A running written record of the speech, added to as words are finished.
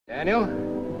Daniel?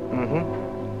 Mm-hmm.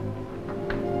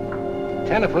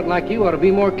 Tenderfoot like you ought to be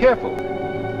more careful.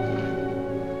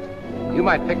 You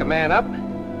might pick a man up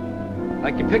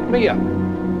like you picked me up.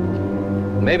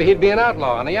 Maybe he'd be an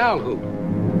outlaw on the owl hoop.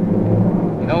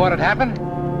 You know what'd happen?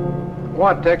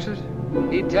 What, Texas?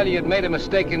 He'd tell you you'd made a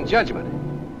mistake in judgment.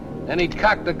 Then he'd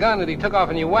cock the gun that he took off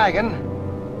in your wagon,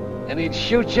 and he'd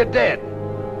shoot you dead.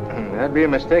 That'd be a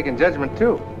mistake in judgment,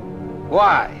 too.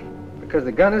 Why? Because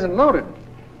the gun isn't loaded.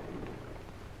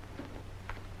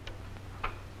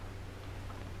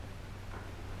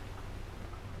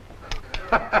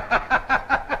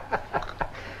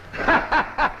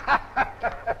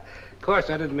 Of course,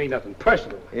 I didn't mean nothing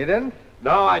personal. You didn't?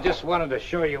 No, I just wanted to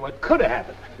show you what could have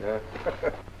happened. Yeah.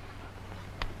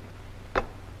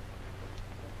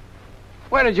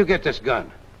 Where did you get this gun?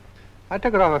 I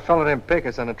took it off a fellow named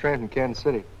Pecos on a train from Kansas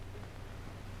City.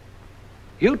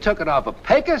 You took it off of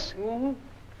Pecos? Mm-hmm.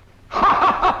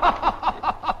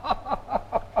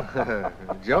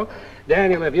 Joke?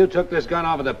 Daniel, if you took this gun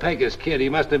off of the Pecos kid, he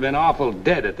must have been awful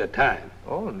dead at the time.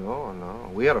 Oh,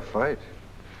 no. We had a fight.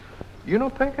 You know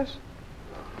Pecos?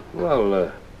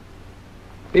 Well,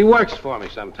 he works for me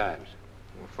sometimes.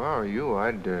 If I were you,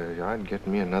 I'd get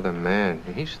me another man.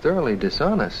 He's thoroughly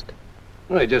dishonest.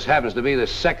 Well, he just happens to be the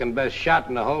second best shot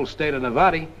in the whole state of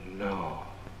Nevada. No.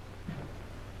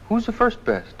 Who's the first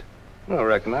best? Well, I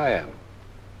reckon I am.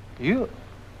 You?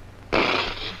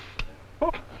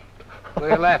 What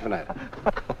are you laughing at?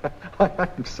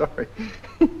 I'm sorry.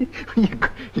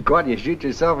 You go out and you shoot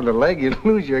yourself in the leg, you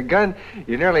lose your gun,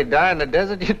 you nearly die in the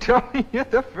desert, you tell me you're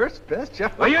the first best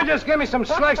shot. Well, you just give me some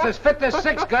slugs that fit this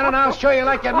 6-gun, and I'll show you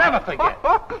like you'll never forget.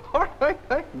 All right,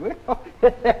 I will.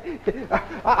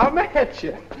 I'll match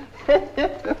you.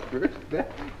 The first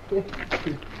best.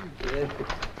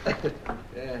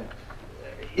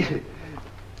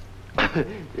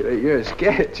 You're a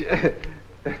sketch.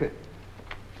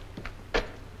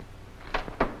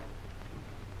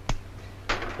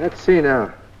 Let's see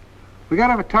now. We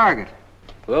gotta have a target.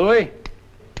 Will we?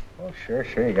 Oh, sure.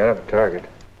 You gotta have a target.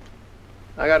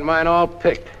 I got mine all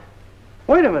picked.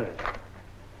 Wait a minute.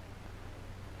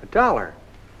 $1.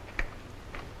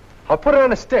 I'll put it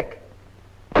on a stick.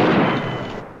 You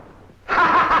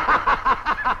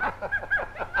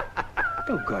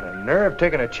got a nerve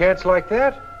taking a chance like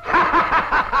that?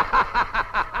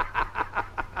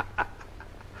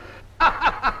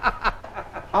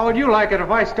 How would you like it if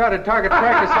I started target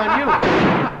practice on you?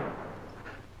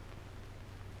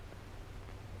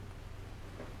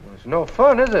 It's no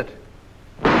fun, is it?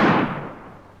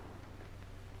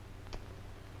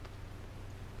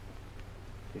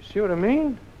 You see what I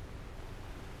mean?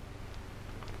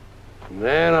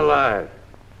 Man alive.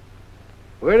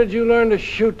 Where did you learn to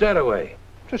shoot that away?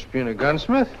 Just being a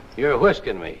gunsmith. You're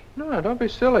whisking me. No, don't be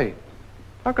silly.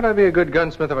 How could I be a good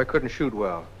gunsmith if I couldn't shoot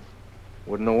well?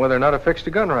 Wouldn't know whether or not I fixed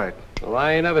a gun right. Well,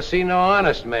 I ain't never seen no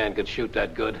honest man could shoot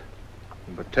that good.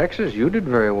 But, Texas, you did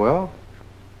very well.